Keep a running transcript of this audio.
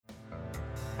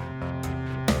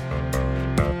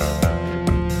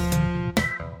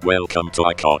Welcome to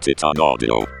I Caught It on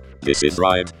Audio. This is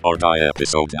Ride or Die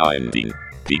episode 19.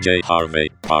 PJ Harvey,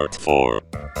 part 4.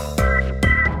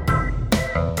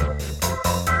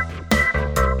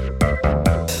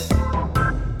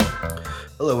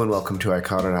 Hello and welcome to I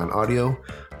Caught It on Audio.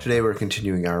 Today we're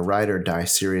continuing our Ride or Die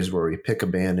series where we pick a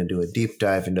band and do a deep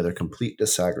dive into their complete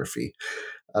discography.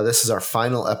 This is our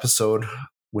final episode,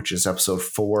 which is episode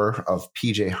 4 of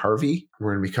PJ Harvey.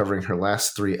 We're going to be covering her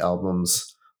last 3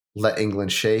 albums, Let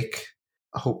England Shake,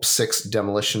 Hope Six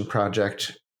Demolition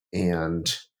Project,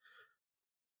 and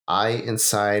I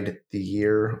Inside the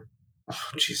Year...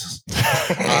 Oh, Jesus.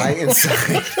 I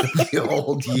Inside the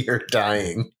Old Year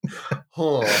Dying.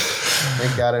 Oh,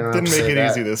 thank God I don't Didn't have to make say it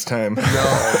that. Easy this time. No,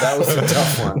 that was a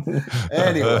tough one.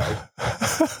 Anyway,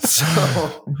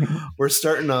 so we're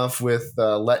starting off with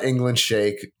Let England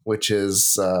Shake, which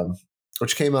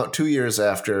came out 2 years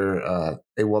after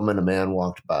A Woman, a Man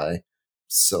Walked By.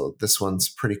 So this one's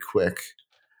pretty quick.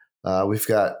 We've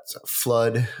got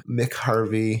Flood, Mick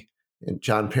Harvey, and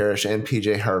John Parrish and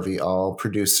PJ Harvey, all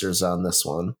producers on this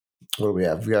one. What do we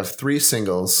have? We have 3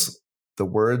 singles: The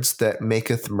Words That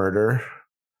Maketh Murder,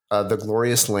 The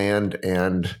Glorious Land,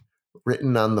 and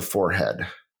Written on the Forehead.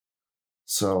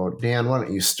 So, Dan, why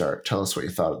don't you start? Tell us what you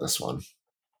thought of this one.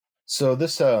 So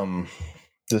this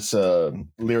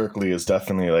lyrically is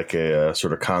definitely like a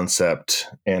sort of concept,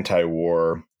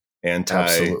 anti-war,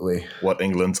 Absolutely. what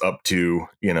England's up to,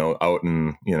 out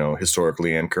in,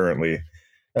 historically and currently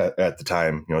at the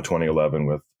time, 2011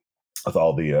 with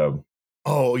all the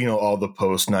all the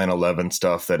post 9/11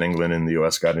 stuff that England and the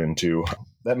US got into.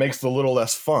 That makes it a little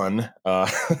less fun than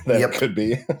it could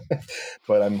be.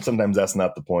 But sometimes that's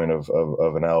not the point of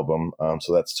an album.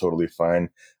 So that's totally fine.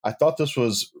 I thought this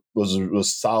was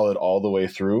solid all the way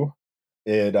through.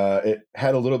 It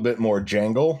had a little bit more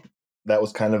jangle. That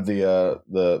was kind of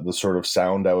the sort of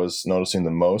sound I was noticing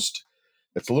the most.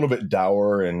 It's a little bit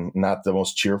dour and not the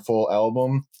most cheerful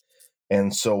album.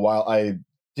 And so while I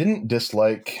didn't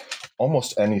dislike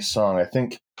almost any song, I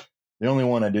think the only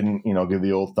one I didn't, give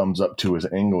the old thumbs up to is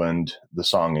England, the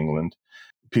song England.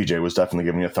 PJ was definitely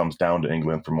giving me a thumbs down to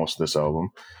England for most of this album.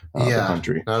 The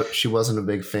country. She wasn't a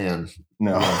big fan.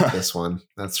 No, of this one,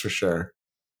 that's for sure.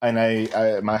 And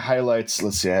I my highlights,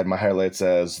 let's see, I had my highlights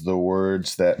as The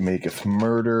Words That Maketh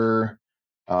Murder,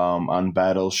 On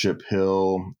Battleship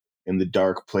Hill, In the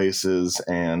Dark Places,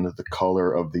 and The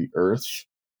Color of the Earth.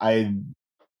 I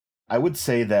would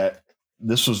say that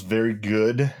this was very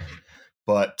good,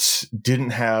 but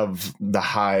didn't have the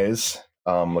highs,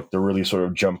 like the really sort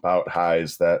of jump out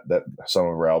highs that some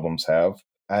of our albums have.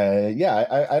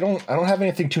 I don't have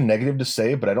anything too negative to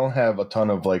say, but I don't have a ton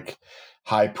of like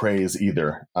high praise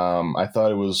either. I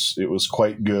thought it was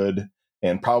quite good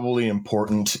and probably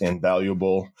important and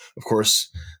valuable. Of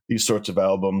course, these sorts of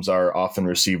albums are often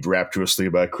received rapturously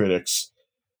by critics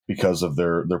because of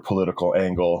their political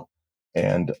angle.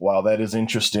 And while that is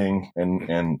interesting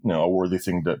and a worthy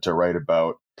thing to write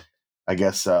about, I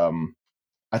guess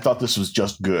I thought this was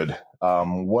just good.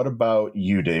 What about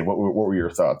you, Dave? What were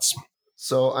your thoughts?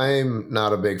 So I'm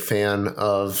not a big fan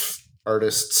of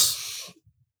artists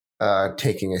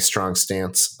taking a strong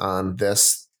stance on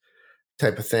this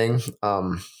type of thing.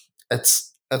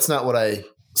 That's not what I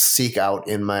seek out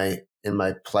in my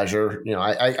pleasure.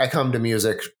 I come to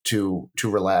music to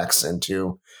relax and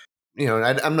to,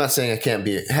 I'm not saying I can't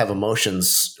have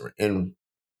emotions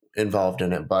involved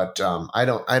in it, but I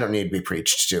don't need to be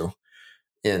preached to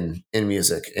in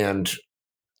music. And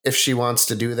if she wants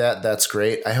to do that, that's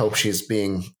great. I hope she's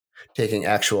taking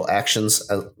actual actions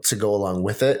to go along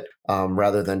with it,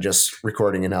 rather than just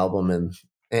recording an album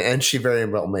and she very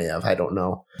well may have. I don't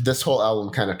know. This whole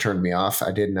album kind of turned me off.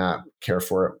 I did not care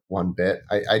for it one bit.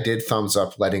 I did thumbs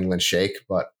up Let England Shake,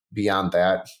 but beyond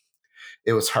that,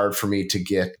 it was hard for me to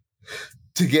get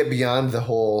beyond the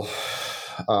whole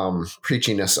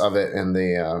preachiness of it and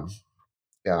the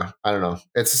I don't know.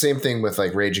 It's the same thing with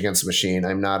like Rage Against the Machine.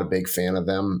 I'm not a big fan of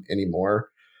them anymore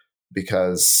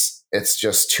because it's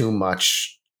just too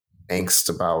much angst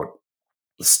about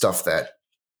stuff that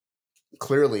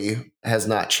clearly has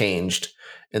not changed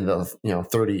in the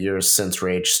 30 years since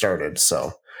Rage started.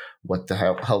 So what the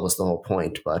hell was the whole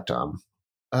point? But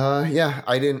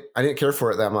I didn't care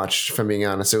for it that much, if I'm being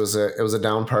honest. It was a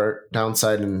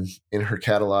downside in her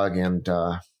catalog, and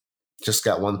just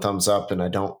got 1 thumbs up, and I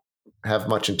don't have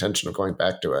much intention of going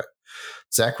back to it.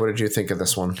 Zach, what did you think of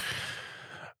this one?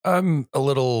 I'm a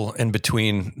little in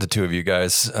between the two of you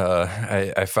guys.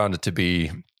 I found it to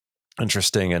be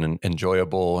interesting and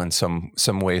enjoyable in some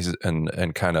ways,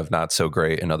 and kind of not so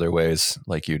great in other ways,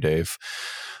 like you, Dave.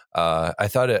 I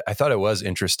thought it was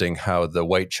interesting how the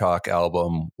White Chalk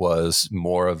album was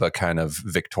more of a kind of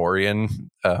Victorian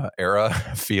era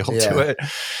feel to it,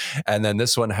 and then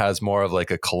this one has more of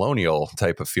like a colonial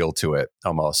type of feel to it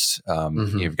almost.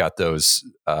 You've got those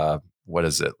what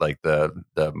is it, like the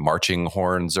marching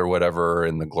horns or whatever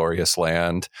in the glorious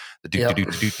land, the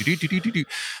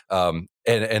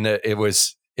and it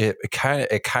was. It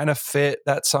kind of fit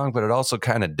that song, but it also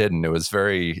kind of didn't. It was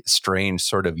very strange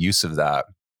sort of use of that.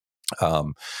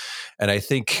 And I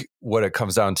think what it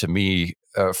comes down to me,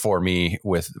 for me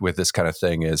with this kind of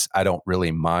thing is I don't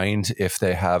really mind if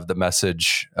they have the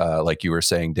message, like you were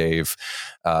saying, Dave,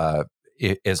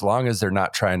 as long as they're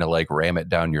not trying to like ram it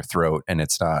down your throat and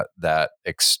it's not that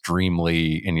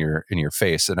extremely in your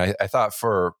face. And I thought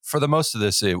for the most of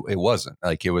this, it wasn't.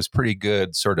 Like, it was pretty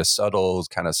good, sort of subtle,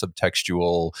 kind of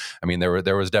subtextual. I mean,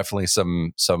 there was definitely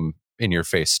some in your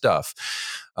face stuff.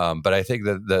 But I think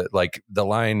that the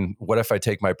line, "What if I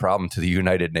take my problem to the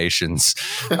United Nations?"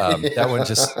 That one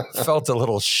just felt a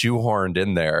little shoehorned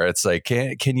in there. It's like,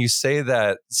 can you say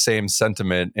that same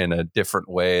sentiment in a different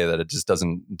way that it just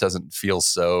doesn't feel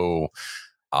so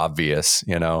obvious,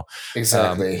 you know?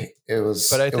 Exactly. It was,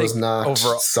 but I think it was not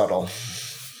subtle.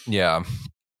 Yeah.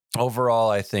 Overall,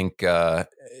 I think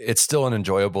it's still an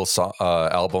enjoyable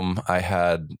album. I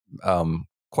had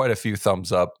quite a few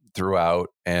thumbs up throughout,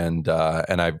 and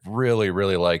I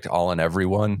really liked All and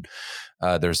Everyone.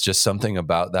 There's just something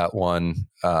about that one,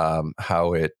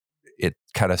 how it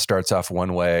kind of starts off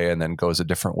one way and then goes a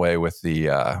different way with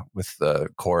the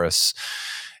chorus,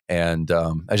 and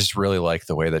I just really like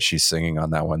the way that she's singing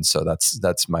on that one. So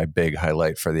that's my big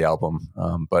highlight for the album.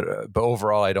 But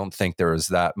overall, I don't think there was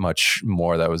that much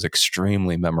more that was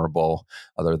extremely memorable,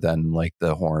 other than like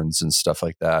the horns and stuff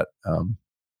like that.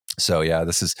 So yeah,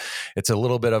 it's a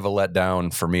little bit of a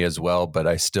letdown for me as well, but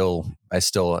I still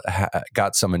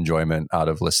got some enjoyment out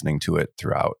of listening to it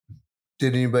throughout.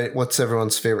 What's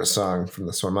everyone's favorite song from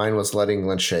this one? Mine was Let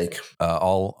England Shake.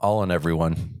 All and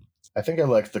Everyone. I think I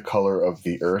like The Color of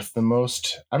the Earth the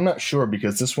most. I'm not sure,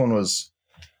 because this one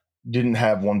didn't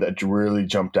have one that really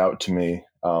jumped out to me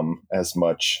as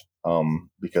much,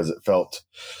 because it felt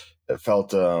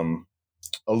a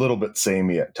little bit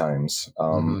samey at times.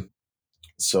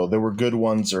 So there were good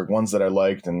ones, or ones that I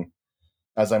liked. And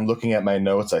as I'm looking at my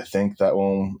notes, I think that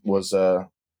one was,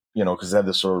 because it had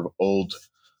this sort of old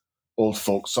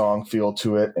folk song feel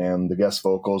to it, and the guest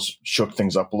vocals shook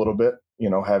things up a little bit,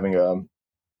 having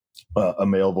a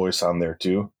male voice on there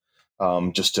too,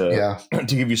 just to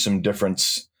give you some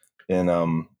difference in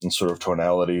sort of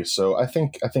tonality. So I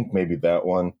think maybe that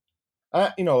one.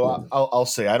 I'll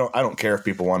say I don't care if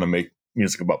people want to make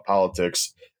music about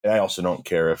politics, and I also don't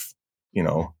care if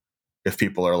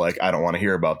people are like, I don't want to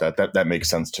hear about that. That makes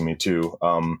sense to me too.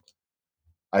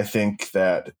 I think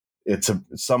that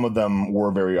some of them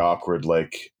were very awkward,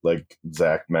 like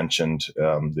Zach mentioned,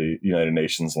 the United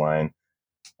Nations line.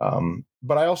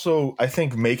 But I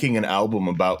think making an album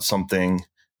about something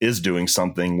is doing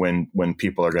something when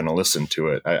people are going to listen to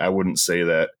it. I wouldn't say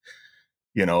that,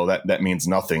 that means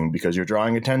nothing, because you're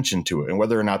drawing attention to it. And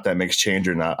whether or not that makes change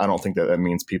or not, I don't think that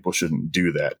means people shouldn't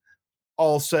do that.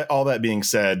 All that being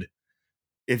said,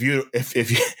 if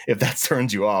that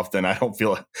turns you off, then I don't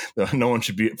feel no one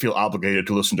should feel obligated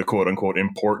to listen to quote unquote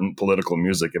important political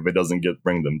music if it doesn't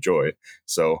bring them joy.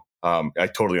 So I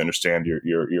totally understand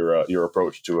your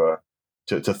approach to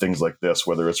things like this,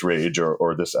 whether it's Rage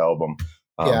or this album.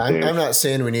 I'm not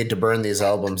saying we need to burn these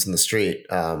albums in the street,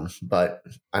 but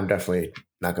I'm definitely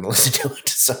not going to listen to it.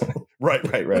 So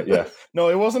right, yeah. No,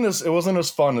 it wasn't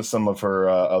as fun as some of her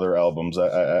other albums.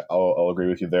 I'll agree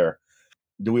with you there.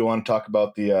 Do we want to talk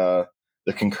about the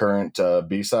concurrent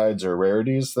B-sides or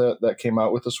rarities that came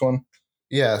out with this one?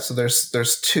 Yeah, so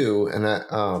there's two, and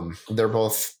they're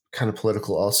both kind of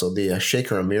political. Also, the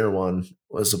Shaker Amir one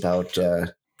was about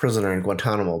prisoner in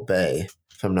Guantanamo Bay,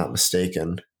 if I'm not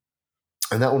mistaken.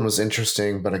 And that one was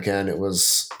interesting, but again, it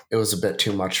was a bit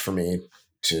too much for me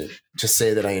to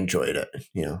say that I enjoyed it.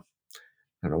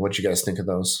 I don't know. What you guys think of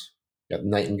those? Yeah,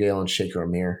 Nightingale and Shaker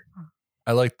Amir.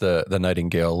 I like the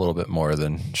Nightingale a little bit more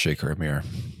than Shaker Amir.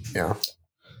 Yeah,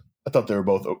 I thought they were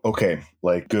both okay,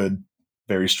 like good,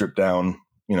 very stripped down.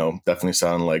 Definitely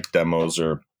sound like demos,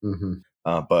 or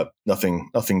but nothing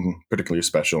particularly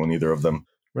special in either of them.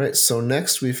 Right. So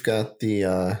next we've got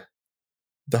the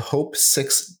Hope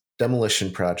Six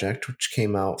Demolition Project, which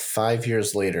came out 5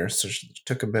 years later, so she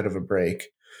took a bit of a break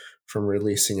from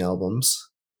releasing albums.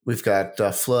 We've got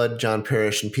Flood, John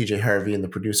Parrish, and PJ Harvey in the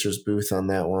producer's booth on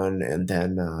that one. And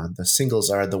then the singles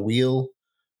are The Wheel,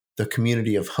 The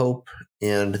Community of Hope,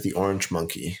 and The Orange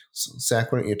Monkey. So,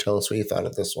 Zach, why don't you tell us what you thought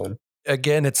of this one?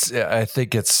 Again, I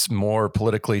think it's more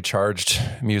politically charged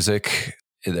music.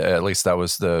 At least that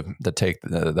was the take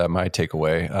that my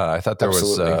takeaway. I thought there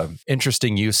Absolutely. was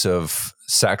interesting use of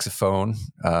saxophone.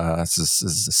 This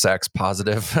is sax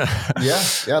positive. Yeah.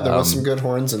 There was some good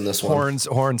horns in this one.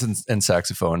 Horns and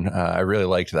saxophone. I really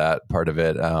liked that part of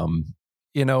it.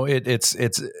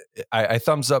 I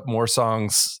thumbs up more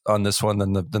songs on this one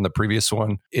than the previous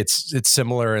one. It's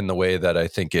similar in the way that I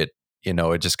think it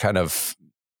just kind of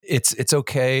it's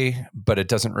okay, but it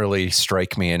doesn't really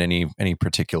strike me in any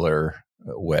particular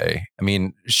way. I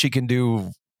mean, she can do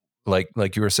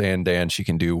like you were saying, Dan, she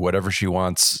can do whatever she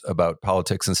wants about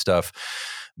politics and stuff.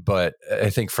 But I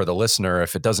think for the listener,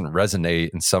 if it doesn't resonate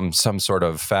in some sort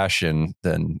of fashion,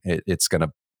 then it's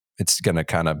gonna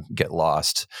kind of get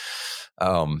lost.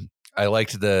 I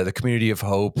liked the community of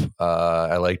hope.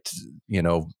 I liked,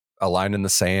 A Line in the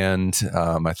Sand.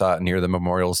 I thought Near the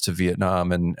Memorials to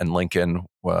Vietnam and Lincoln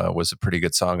was a pretty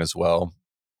good song as well.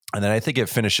 And then I think it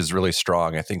finishes really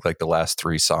strong. I think like the last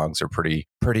three songs are pretty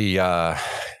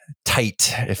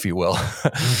tight, if you will.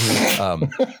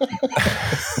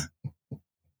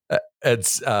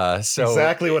 It's so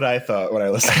exactly what I thought when I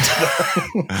listened to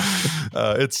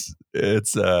that.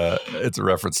 It's a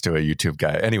reference to a YouTube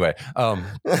guy. Anyway, no,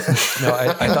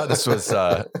 I thought this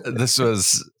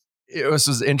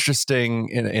was interesting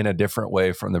in a different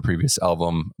way from the previous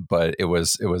album, but it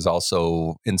was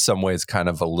also in some ways kind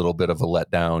of a little bit of a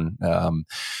letdown.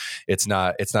 It's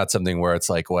not something where it's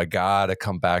like, well, I gotta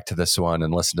come back to this one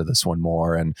and listen to this one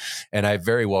more, and I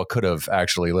very well could have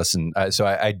actually listened. So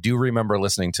I do remember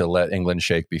listening to Let England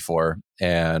Shake before,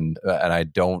 and I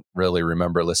don't really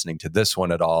remember listening to this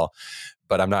one at all.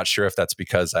 But I'm not sure if that's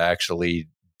because I actually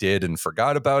did and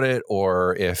forgot about it,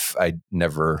 or if it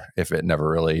never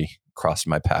really crossed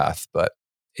my path. But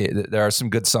there are some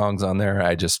good songs on there.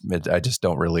 I just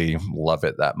don't really love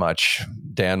it that much.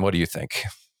 Dan, what do you think?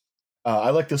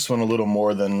 I like this one a little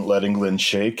more than Let England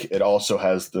Shake. It also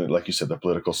has like you said, the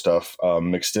political stuff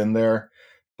mixed in there.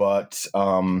 But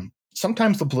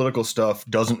sometimes the political stuff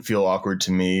doesn't feel awkward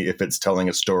to me if it's telling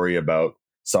a story about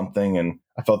something. And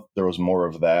I felt there was more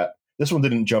of that. This one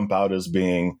didn't jump out as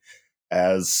being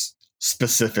as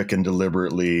specific and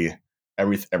deliberately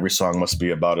every song must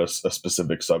be about a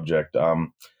specific subject.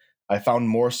 I found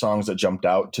more songs that jumped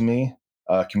out to me.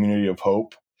 Community of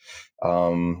Hope,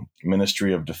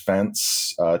 Ministry of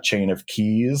Defense, Chain of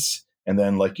Keys, and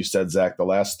then, like you said, Zach, the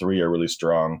last three are really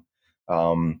strong.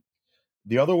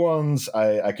 The other ones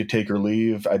I could take or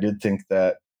leave. I did think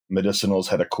that Medicinals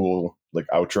had a cool like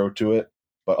outro to it,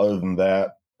 but other than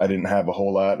that, I didn't have a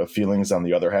whole lot of feelings on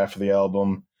the other half of the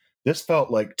album. This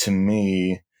felt like, to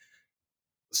me,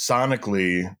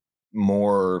 sonically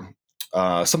more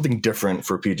something different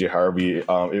for PJ Harvey.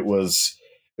 It was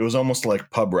almost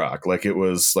like pub rock, like it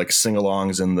was like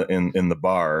sing-alongs in the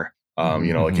bar.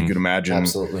 Like you could imagine.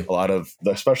 Absolutely. A lot of,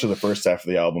 especially the first half of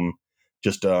the album,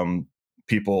 just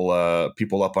people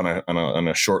up on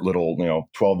a short little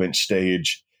 12-inch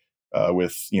stage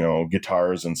with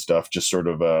guitars and stuff, just sort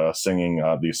of singing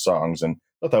these songs. And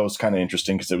I thought that was kind of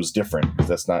interesting because it was different, because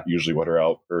that's not usually what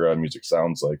her music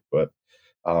sounds like. But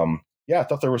I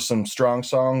thought there were some strong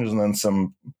songs and then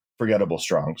some forgettable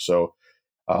strong. So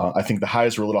I think the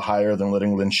highs were a little higher than Let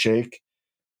England Shake,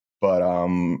 but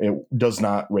it does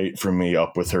not rate for me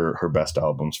up with her best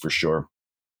albums for sure.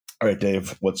 All right,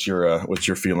 Dave, what's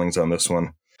your feelings on this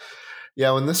one?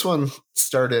 Yeah, when this one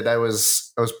started, I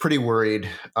was pretty worried.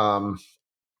 I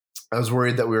was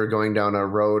worried that we were going down a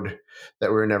road that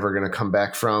we were never going to come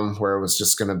back from, where it was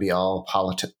just going to be all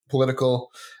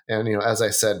political. And as I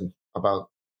said about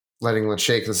Let England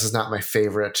Shake, this is not my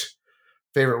favorite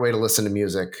way to listen to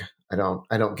music. I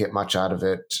don't get much out of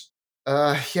it.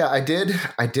 I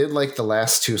did like the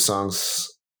last two songs.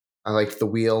 I liked The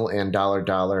Wheel and Dollar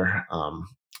Dollar.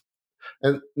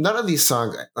 And none of these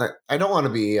songs, I don't want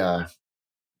to be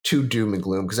too doom and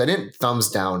gloom, because I didn't thumbs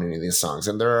down any of these songs.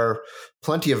 And there are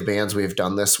plenty of bands we've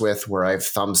done this with where I've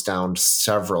thumbs down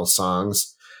several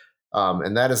songs.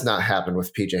 And that has not happened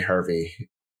with PJ Harvey.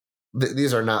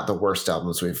 These are not the worst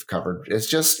albums we've covered. It's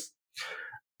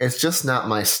just not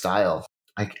my style.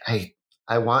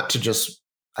 I want to just,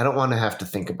 I don't want to have to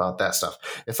think about that stuff.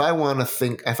 If I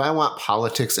want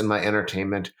politics in my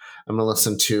entertainment, I'm going to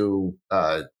listen to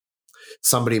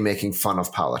somebody making fun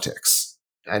of politics.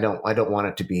 I don't want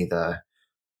it to be the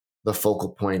focal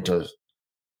point of,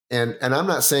 and I'm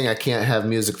not saying I can't have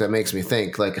music that makes me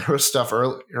think. Like her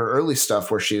early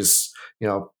stuff where she's,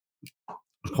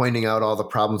 pointing out all the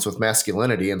problems with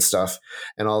masculinity and stuff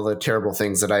and all the terrible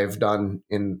things that I've done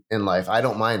in life. I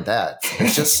don't mind that.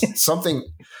 It's just something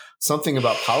something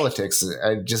about politics,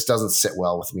 it just doesn't sit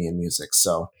well with me in music.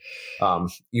 So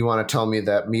you want to tell me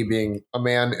that me being a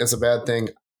man is a bad thing?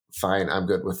 Fine, I'm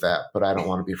good with that. But I don't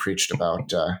want to be preached about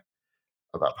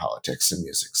politics in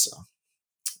music. So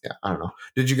yeah, I don't know.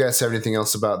 Did you guys have anything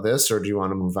else about this, or do you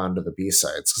want to move on to the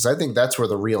B-sides? Because I think that's where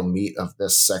the real meat of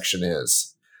this section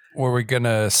is. Were we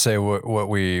gonna say what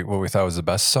we thought was the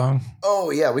best song?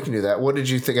 Oh yeah, we can do that. What did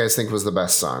you guys think was the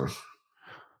best song?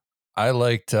 I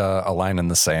liked A Line in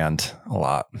the Sand a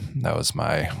lot. That was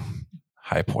my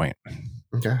high point.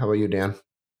 Okay, how about you, Dan?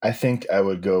 I think I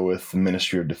would go with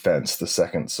Ministry of Defense, the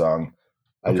second song.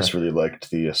 I just really liked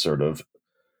the sort of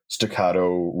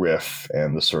staccato riff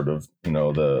and the sort of,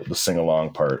 the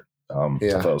sing-along part. I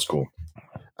thought it was cool.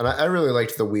 And I really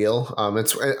liked the wheel.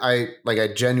 I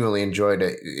genuinely enjoyed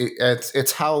it.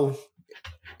 It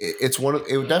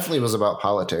definitely was about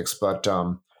politics, but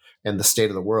and the state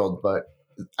of the world. But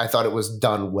I thought it was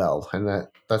done well, and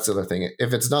that's the other thing.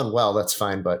 If it's done well, that's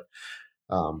fine. But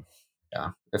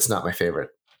it's not my favorite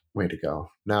way to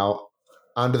go. Now,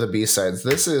 onto the B-sides.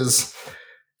 This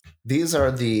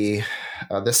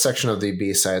section of the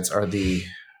B-sides are the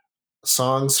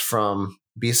songs from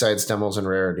B-sides, demos, and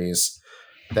rarities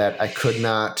that I could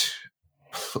not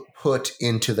put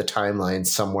into the timeline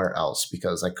somewhere else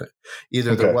because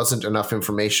there wasn't enough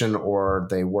information, or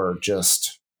they were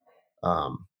just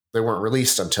they weren't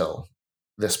released until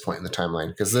this point in the timeline,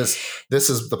 because this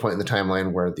is the point in the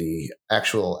timeline where the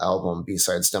actual album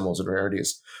B-sides, demos, and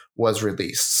rarities was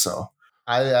released. So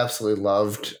I absolutely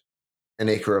loved An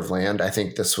Acre of Land. I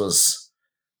think this was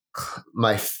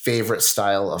my favorite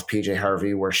style of PJ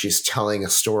Harvey, where she's telling a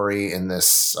story in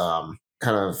this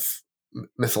kind of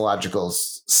mythological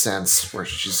sense, where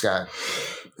she's got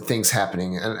things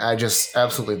happening, and I just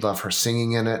absolutely love her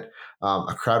singing in it.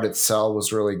 A Crowded Cell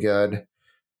was really good,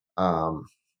 and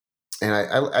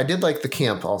I did like The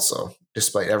Camp also,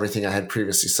 despite everything I had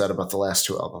previously said about the last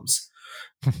two albums.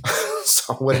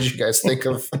 So what did you guys think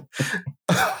of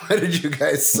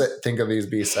these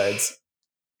B-sides?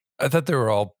 I thought they were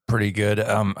all pretty good.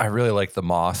 I really liked The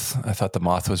Moth. I thought The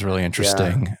Moth was really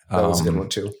interesting. Yeah, that was a good one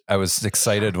too. I was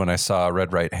excited when I saw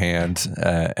Red Right Hand,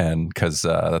 and because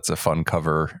that's a fun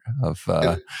cover of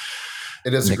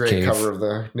it is Nick a great Cave. cover of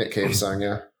the Nick Cave song,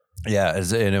 yeah. Yeah,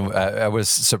 I was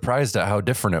surprised at how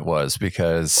different it was,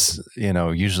 because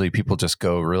usually people just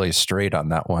go really straight on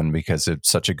that one because it's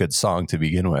such a good song to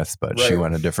begin with, but she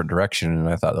went a different direction, and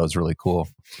I thought that was really cool.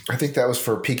 I think that was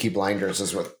for Peaky Blinders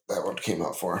is what that one came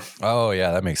out for. Oh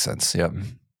yeah, that makes sense. Yep.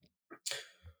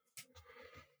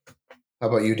 How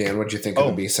about you, Dan? What did you think of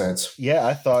the B-sides? Yeah,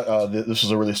 I thought this was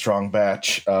a really strong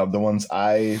batch. The ones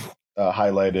I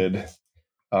highlighted,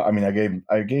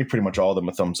 I gave pretty much all of them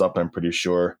a thumbs up, I'm pretty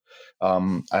sure. I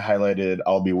highlighted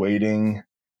I'll Be Waiting,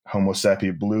 Homo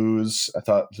Sapien Blues. I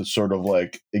thought the sort of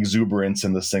like exuberance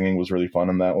in the singing was really fun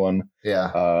in that one.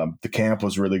 Yeah. The Camp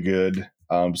was really good.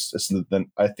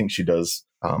 Then I think she does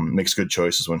makes good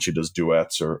choices when she does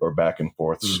duets or back and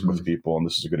forths with people, and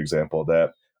this is a good example of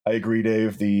that. I agree,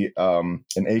 Dave. The An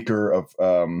Acre of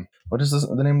what is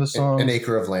the name of the song? An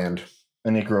Acre of Land.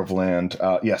 An Acre of Land.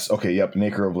 Yes. Okay. Yep. An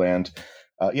Acre of Land.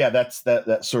 That's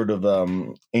that sort of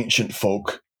ancient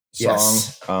folk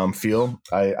song feel.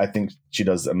 I think she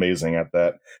does amazing at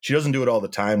that. She doesn't do it all the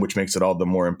time, which makes it all the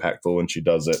more impactful when she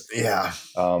does it. Yeah.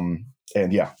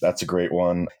 And yeah, that's a great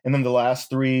one. And then the last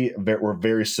three were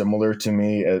very similar to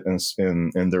me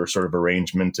in their sort of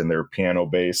arrangement and their piano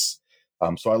bass.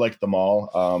 So I liked them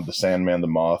all. The Sandman, The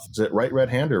Moth. Is it Right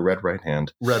Hand or Red Right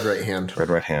Hand? Red Right Hand. Red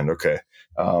Right Hand. Okay.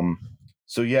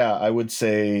 So yeah, I would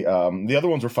say the other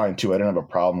ones were fine too. I didn't have a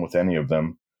problem with any of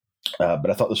them, but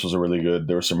I thought this was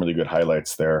there were some really good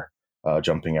highlights there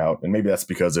jumping out, and maybe that's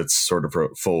because it's sort of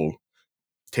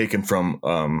taken from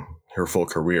her full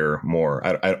career more.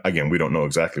 Again, we don't know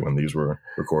exactly when these were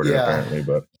recorded apparently,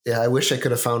 but yeah, I wish I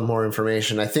could have found more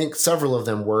information. I think several of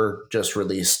them were just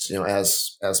released,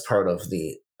 as part of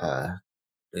the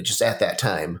just at that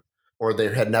time. Or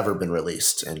they had never been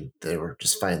released, and they were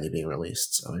just finally being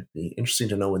released. So it'd be interesting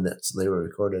to know when they were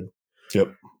recorded.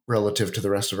 Yep. Relative to the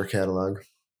rest of her catalog.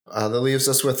 That leaves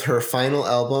us with her final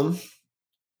album,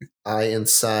 I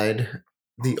Inside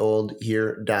the Old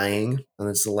Year Dying. And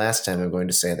it's the last time I'm going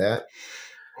to say that.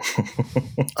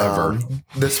 Ever.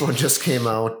 This one just came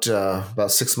out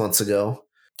about 6 months ago.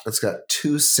 It's got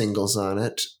 2 singles on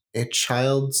it. A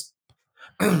Child's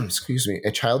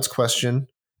Question.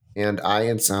 And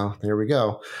there we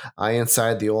go. I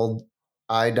Inside the Old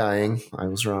I Dying. I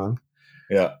was wrong.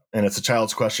 Yeah. And it's A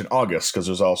Child's Question August, because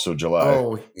there's also July.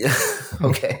 Oh, yeah.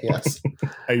 Okay. Yes.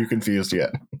 Are you confused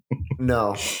yet?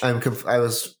 No, I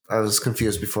was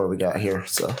confused before we got here.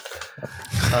 So,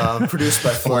 produced by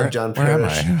Flood, John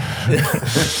Parrish,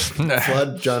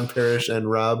 Flood, John Parrish, and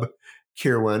Rob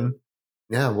Kirwan.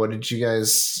 Yeah, what did you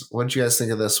guys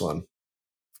think of this one?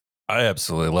 I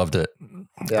absolutely loved it.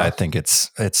 Yeah. I think it's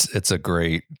a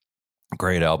great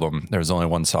album. There's only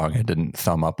one song I didn't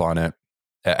thumb up on it.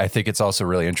 I think it's also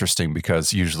really interesting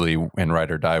because usually in Ride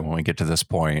or Die, when we get to this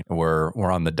point, we're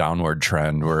on the downward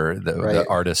trend where the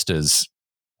artist is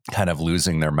kind of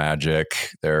losing their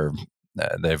magic.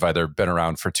 They've either been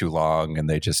around for too long and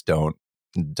they just don't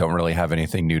really have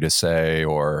anything new to say,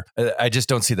 or I just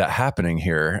don't see that happening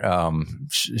here.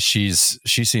 She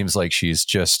seems like she's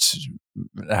just,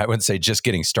 I wouldn't say just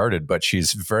getting started, but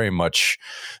she's very much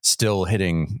still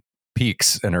hitting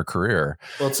peaks in her career.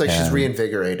 Well, it's like she's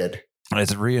reinvigorated.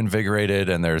 It's reinvigorated,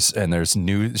 and there's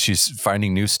new. She's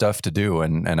finding new stuff to do,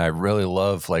 and I really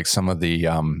love like some of the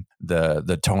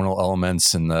tonal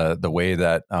elements and the way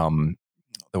that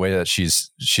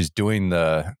she's doing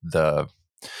the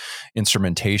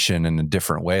instrumentation in a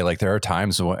different way. Like there are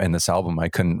times in this album I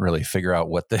couldn't really figure out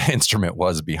what the instrument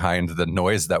was behind the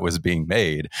noise that was being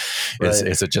made.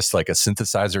 Is it just like a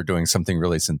synthesizer doing something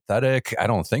really synthetic? I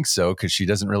don't think so, because she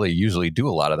doesn't really usually do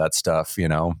a lot of that stuff, you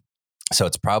know. So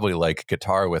it's probably like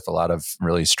guitar with a lot of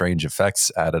really strange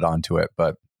effects added onto it.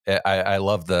 But I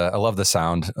love the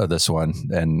sound of this one,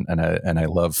 and I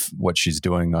love what she's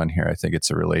doing on here. I think it's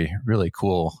a really, really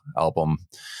cool album.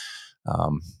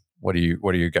 What are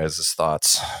you guys'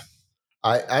 thoughts?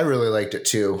 I really liked it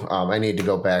too. I need to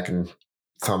go back and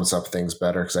thumbs up things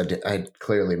better because I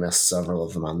clearly missed several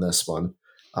of them on this one.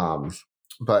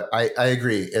 But I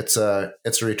agree. It's a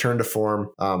return to form.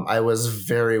 I was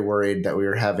very worried that we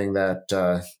were having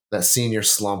that senior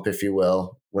slump, if you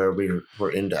will, where we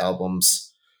were into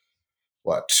albums,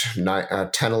 10,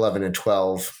 11, and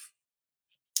 12,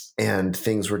 and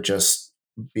things were just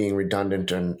being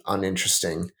redundant and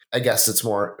uninteresting. I guess it's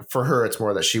more for her. It's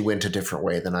more that she went a different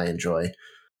way than I enjoy.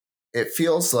 It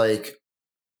feels like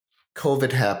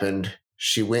COVID happened.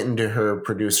 She went into her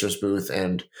producer's booth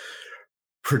and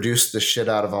produced the shit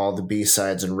out of all the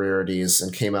B-sides and rarities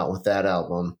and came out with that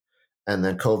album. And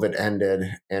then COVID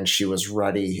ended and she was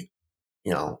ready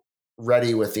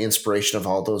with the inspiration of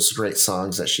all those great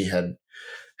songs that she had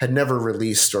never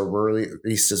released or were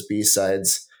released as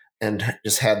B-sides, and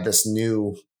just had this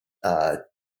new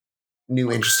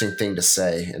interesting thing to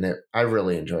say. And I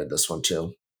really enjoyed this one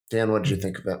too. Dan, what did you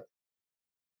think of it?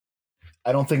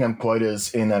 I don't think I'm quite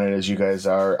as in on it as you guys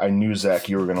are. I knew, Zach,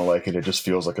 you were going to like it. It just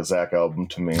feels like a Zach album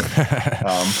to me.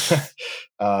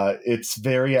 It's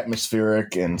very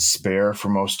atmospheric and spare for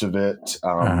most of it.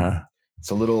 It's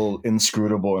a little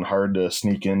inscrutable and hard to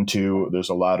sneak into. There's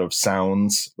a lot of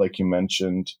sounds, like you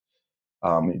mentioned.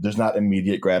 There's not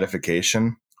immediate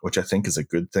gratification, which I think is a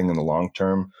good thing in the long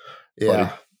term.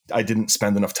 Yeah. But I didn't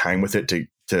spend enough time with it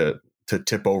to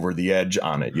tip over the edge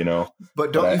on it, you know?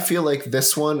 But don't you feel like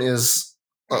this one is,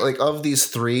 like, of these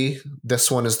three, this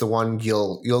one is the one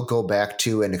you'll go back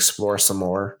to and explore some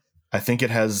more? I think it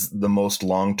has the most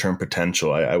long-term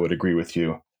potential. I would agree with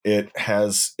you.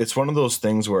 It's one of those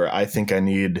things where I think I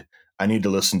need to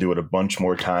listen to it a bunch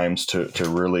more times to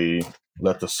really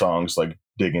let the songs like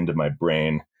dig into my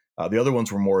brain. The other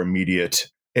ones were more immediate.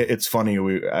 It's funny.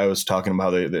 I was talking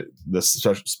about how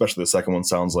especially the second one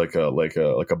sounds like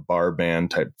a bar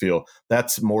band type feel.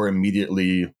 That's more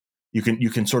immediately. You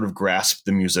can sort of grasp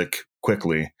the music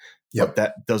quickly, but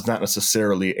that does not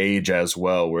necessarily age as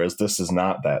well. Whereas this is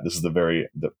not that. This is the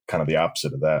kind of the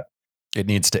opposite of that. It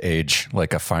needs to age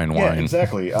like a fine wine. Yeah,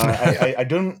 exactly.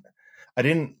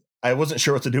 I wasn't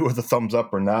sure what to do with the thumbs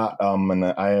up or not. And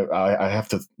I have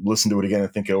to listen to it again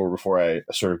and think it over before I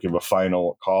sort of give a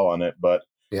final call on it. But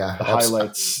yeah, the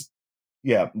highlights.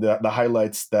 Yeah, the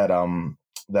highlights that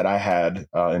I had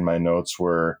in my notes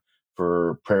were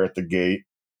for Prayer at the Gate.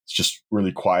 It's just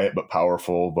really quiet but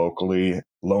powerful vocally.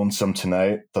 Lonesome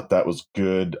Tonight, thought that was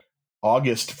good.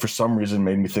 August, for some reason,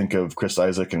 made me think of Chris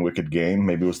Isaak and Wicked Game.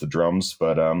 Maybe it was the drums,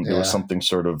 but there was something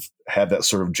sort of, had that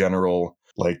sort of general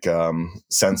like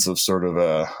sense of sort of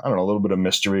a little bit of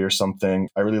mystery or something.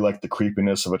 I really like the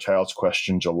creepiness of A Child's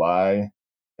Question, July.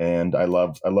 And I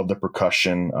love the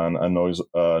percussion on a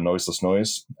Noiseless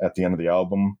Noise at the end of the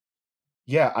album.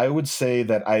 Yeah, I would say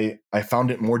that I found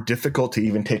it more difficult to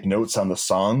even take notes on the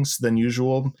songs than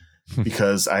usual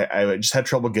because I just had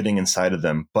trouble getting inside of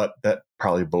them, but that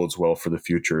probably bodes well for the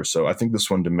future. So I think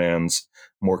this one demands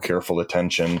more careful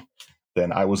attention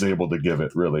than I was able to give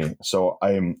it, really. So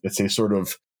it's a sort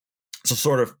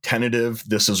of tentative.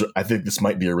 I think this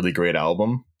might be a really great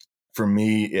album. for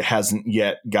me, it hasn't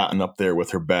yet gotten up there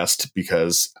with her best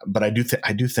but I do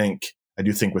think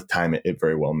with time it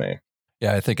very well may.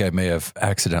 Yeah, I think I may have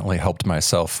accidentally helped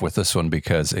myself with this one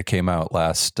because it came out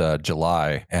last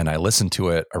July and I listened to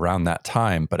it around that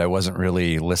time, but I wasn't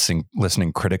really listening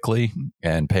critically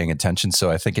and paying attention.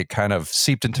 So I think it kind of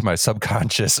seeped into my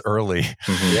subconscious early.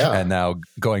 Mm-hmm. Yeah. And now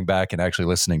going back and actually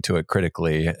listening to it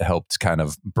critically helped kind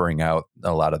of bring out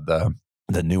a lot of the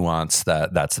nuance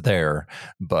that's there,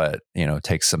 but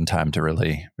takes some time to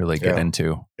really get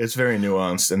into. It's very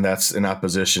nuanced, and that's in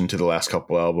opposition to the last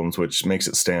couple albums, which makes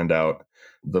it stand out.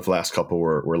 The last couple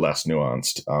were less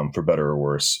nuanced, for better or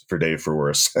worse, for Dave for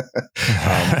worse. But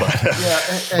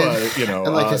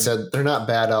like I said, they're not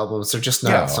bad albums. They're just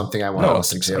not something I want to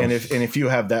listen to. And if you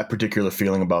have that particular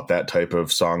feeling about that type of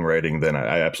songwriting, then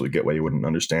I absolutely get why you wouldn't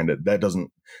understand it. That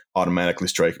doesn't automatically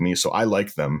strike me, so I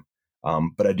like them.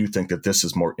 But I do think that this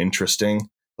is more interesting.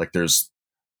 Like there's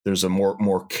a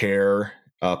more care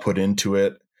put into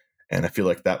it, and I feel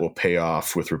like that will pay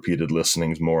off with repeated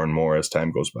listenings more and more as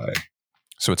time goes by.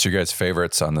 So, what's your guys'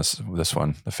 favorites on this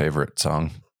one? The favorite song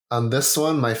on this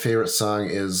one, my favorite song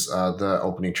is the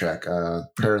opening track,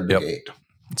 "Prayer in the Gate."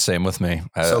 Same with me.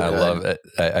 I love it.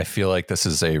 I feel like this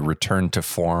is a return to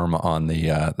form on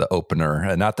the opener.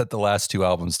 And not that the last two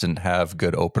albums didn't have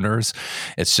good openers.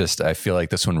 It's just I feel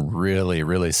like this one really,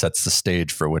 really sets the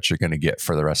stage for what you're going to get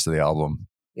for the rest of the album.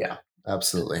 Yeah,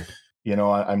 absolutely.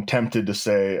 I'm tempted to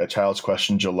say A Child's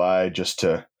Question, July, just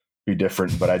to be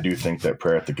different, but I do think that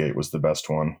Prayer at the Gate was the best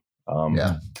one.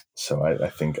 So I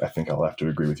think I'll have to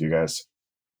agree with you guys.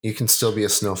 You can still be a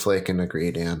snowflake and agree,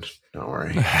 Dan. Don't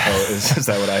worry. Oh, is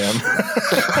that what I am?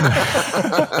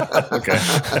 Okay.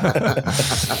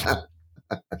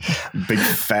 Big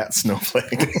fat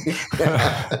snowflake.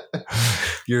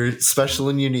 You're special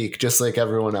and unique, just like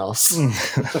everyone else.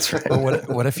 That's right. But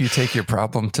what if you take your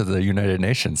problem to the United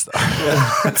Nations, though?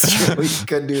 Yeah, that's true. You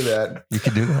could do that. You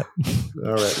could do that.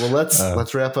 All right. Well,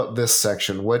 let's wrap up this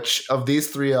section. Which of these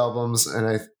three albums, and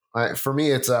I for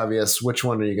me, it's obvious. Which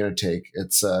one are you going to take?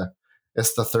 It's the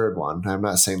third one. I'm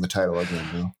not saying the title again,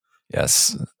 though.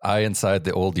 Yes, Eye Inside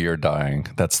the Old Year Dying.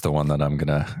 That's the one that I'm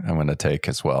gonna take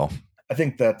as well. I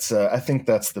think that's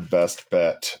the best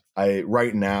bet.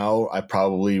 Right now I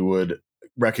probably would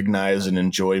recognize and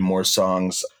enjoy more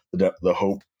songs. The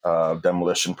Hope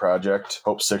Demolition Project,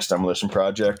 Hope Six Demolition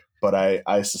Project, but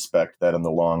I suspect that in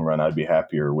the long run I'd be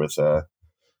happier with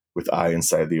Eye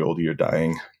Inside the Old Year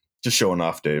Dying. Just showing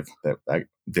off, Dave.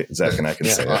 Zach and I can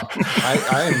say it.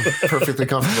 I am perfectly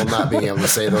comfortable not being able to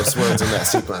say those words in that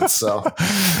sequence. So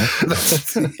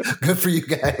that's good for you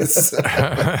guys.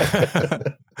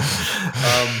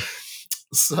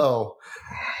 So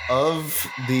of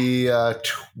the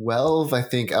 12, I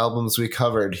think, albums we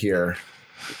covered here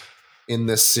in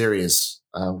this series,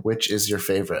 which is your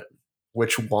favorite?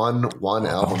 Which one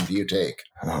album do you take?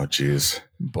 Oh, geez.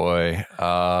 Boy.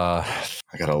 I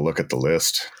got to look at the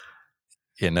list.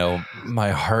 My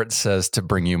heart says To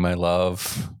Bring You My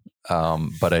Love,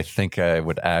 but I think I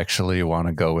would actually want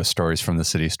to go with Stories from the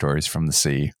City, Stories from the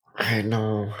Sea. I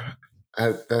know.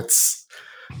 That's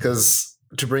because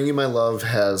To Bring You My Love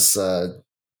has...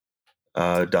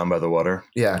 Down by the Water.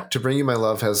 Yeah, To Bring You My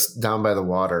Love has Down by the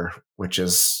Water, which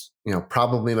is,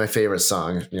 probably my favorite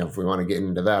song, if we want to get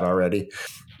into that already.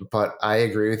 But I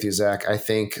agree with you, Zach. I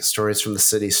think Stories from the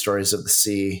City, Stories of the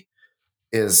Sea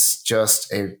is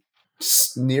just a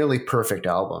nearly perfect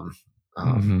album.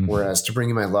 Whereas To Bring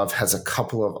You My Love has a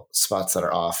couple of spots that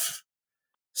are off.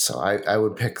 So I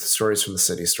would pick Stories from the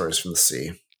City, Stories from the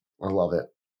Sea. I love it.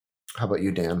 How about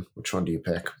you, Dan? Which one do you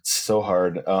pick? It's so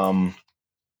hard.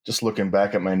 Just looking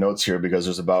back at my notes here, because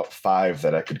there's about 5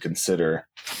 that I could consider.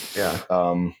 Yeah.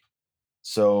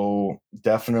 So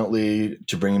definitely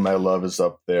To Bring You My Love is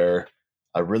up there.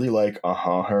 I really like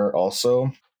Her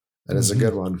also. That is a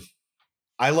good one.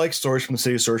 I like Stories from the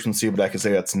City, Stories from the Sea, but I can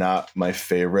say that's not my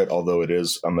favorite, although it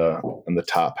is on the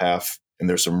top half. And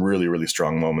there's some really, really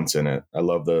strong moments in it. I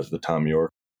love the Tom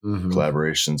York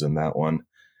collaborations in that one.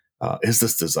 Is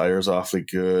This Desire is awfully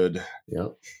good.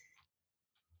 Yep.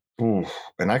 Ooh,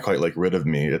 and I quite like Rid of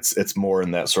Me. It's more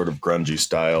in that sort of grungy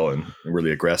style and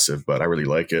really aggressive, but I really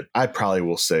like it. I probably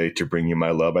will say To Bring You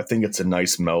My Love. I think it's a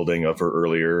nice melding of her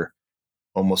earlier,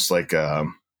 almost like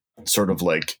sort of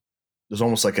like there's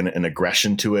almost like an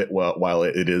aggression to it while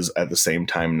it is at the same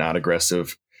time not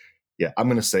aggressive. Yeah, I'm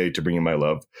going to say To Bring You My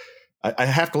Love. I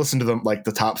have to listen to them like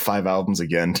the top 5 albums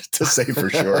again to say for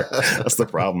sure. That's the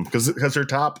problem because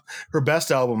her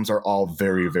best albums are all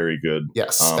very, very good.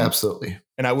 Yes, absolutely.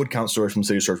 And I would count Stories from the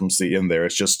City, Stories from the Sea in there.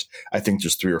 It's just I think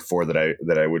just 3 or 4 that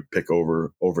I would pick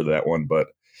over that one, but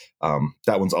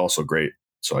that one's also great.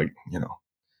 So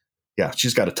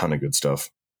she's got a ton of good stuff.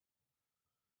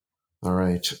 All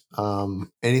right.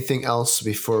 Anything else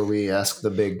before we ask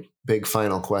the big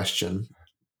final question?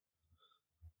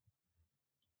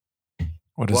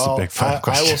 What is the big final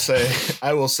question?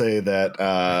 I will say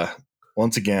that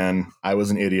once again, I was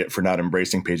an idiot for not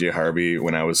embracing PJ Harvey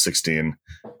when I was 16,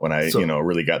 when I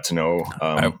really got to know.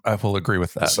 I will agree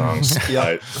with that. Songs.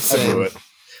 I blew it.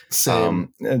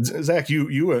 Same. Zach,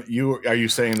 you are you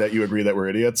saying that you agree that we're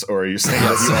idiots, or are you saying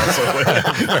that you also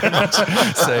very much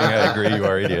saying I agree you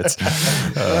are idiots?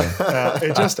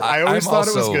 I always thought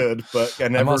it was good, but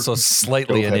I'm also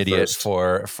slightly an idiot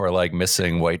for like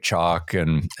missing White Chalk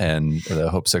and the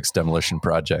Hope Six Demolition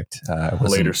Project. I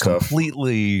wasn't later stuff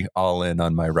completely all in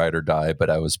on my ride or die, but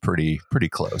I was pretty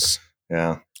close.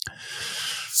 Yeah.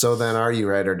 So then, are you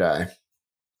ride or die?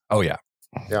 Oh yeah.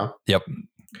 Yeah. Yep.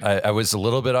 I was a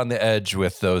little bit on the edge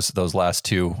with those last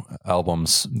two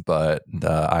albums, but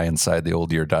Eye Inside the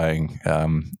Old Year Dying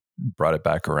brought it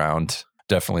back around.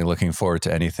 Definitely looking forward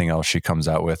to anything else she comes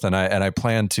out with. And I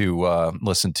plan to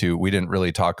listen to, we didn't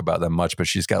really talk about them much, but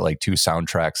she's got like 2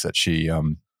 soundtracks that she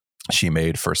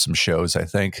made for some shows, I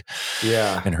think,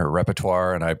 in her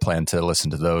repertoire, and I plan to listen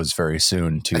to those very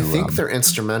soon too. I think they're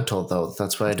instrumental though.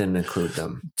 That's why I didn't include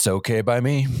them. It's okay by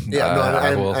me. Yeah, no,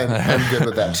 I'm good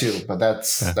with that too, but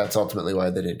that's ultimately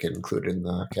why they didn't get included in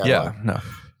the catalog. Yeah, no.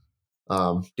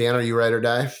 Dan, are you ride or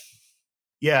die?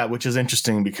 Yeah, which is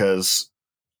interesting because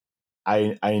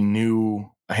I knew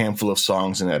a handful of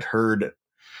songs and had heard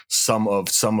some of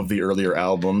the earlier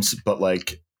albums, but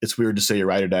like, it's weird to say you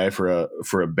ride or die for a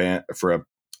band, for a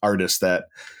artist that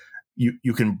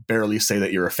you can barely say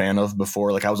that you're a fan of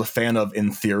before. Like, I was a fan of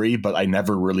in theory, but I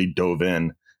never really dove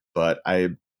in. But I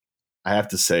have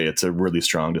to say it's a really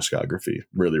strong discography,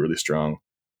 really, really strong.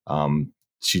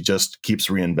 She just keeps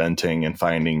reinventing and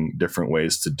finding different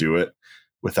ways to do it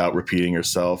without repeating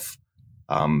herself.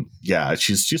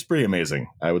 She's pretty amazing.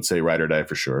 I would say ride or die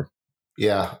for sure.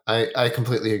 Yeah, I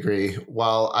completely agree.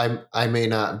 While I may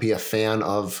not be a fan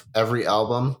of every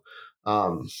album,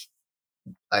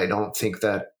 I don't think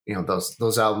that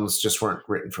those albums just weren't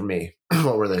written for me.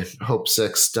 What were they? Hope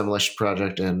Six, Demolition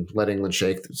Project, and Let England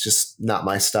Shake. It's just not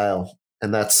my style,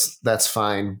 and that's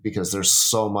fine because there's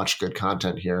so much good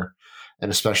content here, and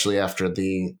especially after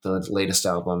the latest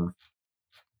album,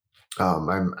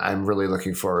 I'm really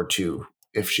looking forward to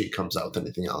if she comes out with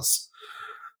anything else.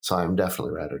 So I'm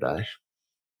definitely ride or die.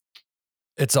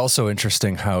 It's also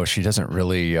interesting how she doesn't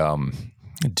really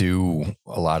do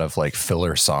a lot of like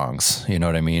filler songs. You know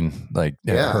what I mean? Like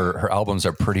her albums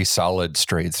are pretty solid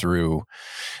straight through.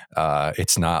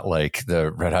 It's not like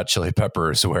the Red Hot Chili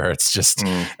Peppers where it's just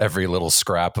every little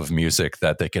scrap of music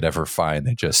that they could ever find.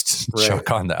 They just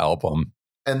chuck on the album.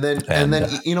 And then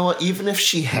you know what? Even if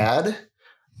she had,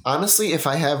 honestly, if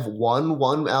I have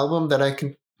one album that I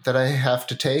get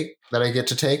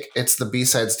to take, it's the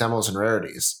B-sides, demos, and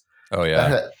rarities. Oh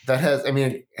yeah, that has. I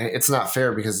mean, it's not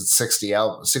fair because it's 60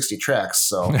 tracks.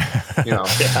 So it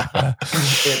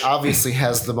obviously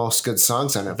has the most good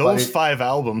songs on it. Those 5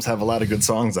 albums have a lot of good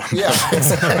songs on them. Yeah,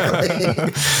 exactly.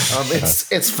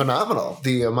 It's phenomenal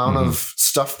the amount of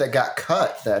stuff that got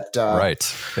cut. That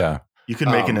right, yeah. You could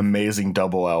make an amazing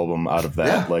double album out of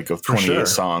that, of 28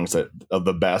 songs of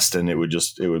the best, and it would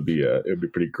be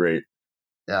pretty great.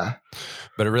 Yeah.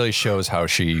 But it really shows how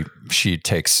she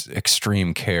takes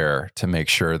extreme care to make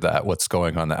sure that what's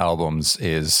going on the albums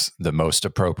is the most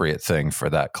appropriate thing for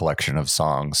that collection of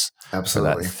songs.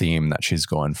 Absolutely. For that theme that she's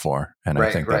going for. And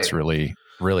I think that's really,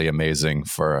 really amazing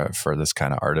for this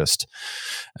kind of artist.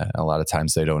 A lot of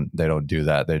times they don't do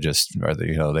that. They just,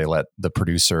 they let the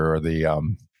producer or the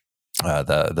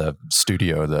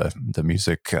studio, the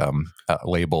music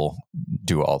label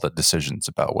do all the decisions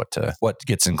about what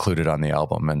gets included on the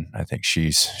album. And I think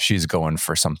she's going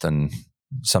for something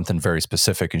very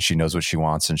specific, and she knows what she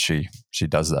wants, and she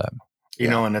does that.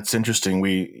 And it's interesting.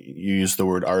 You use the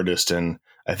word artist, and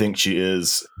I think she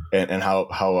is, and how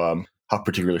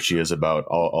particular she is about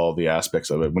all the aspects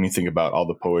of it. When you think about all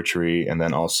the poetry, and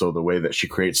then also the way that she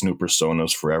creates new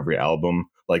personas for every album,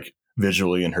 like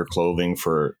visually in her clothing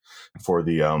for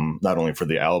the not only for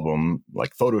the album,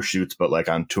 like photo shoots, but like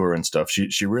on tour and stuff.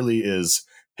 She really is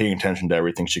paying attention to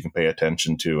everything she can pay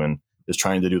attention to, and is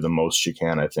trying to do the most she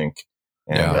can, I think.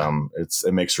 And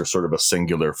it makes her sort of a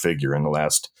singular figure in the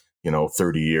last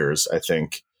 30 years, I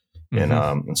think,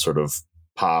 in sort of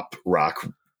pop rock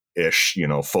ish,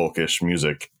 folkish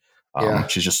music.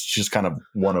 She's kind of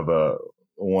one of a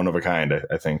kind,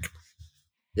 I think.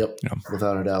 Yep,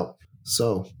 without a doubt.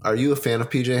 So, are you a fan of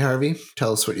PJ Harvey?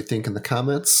 Tell us what you think in the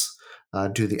comments.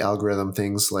 Do the algorithm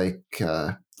things like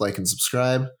and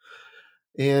subscribe.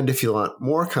 And if you want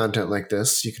more content like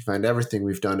this, you can find everything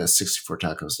we've done at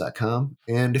 64tacos.com.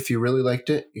 And if you really liked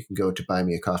it, you can go to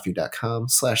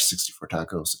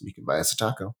buymeacoffee.com/64tacos and you can buy us a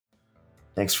taco.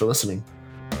 Thanks for listening.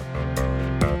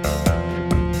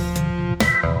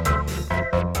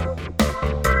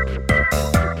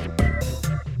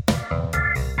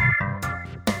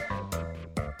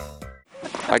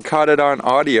 I caught it on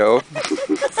audio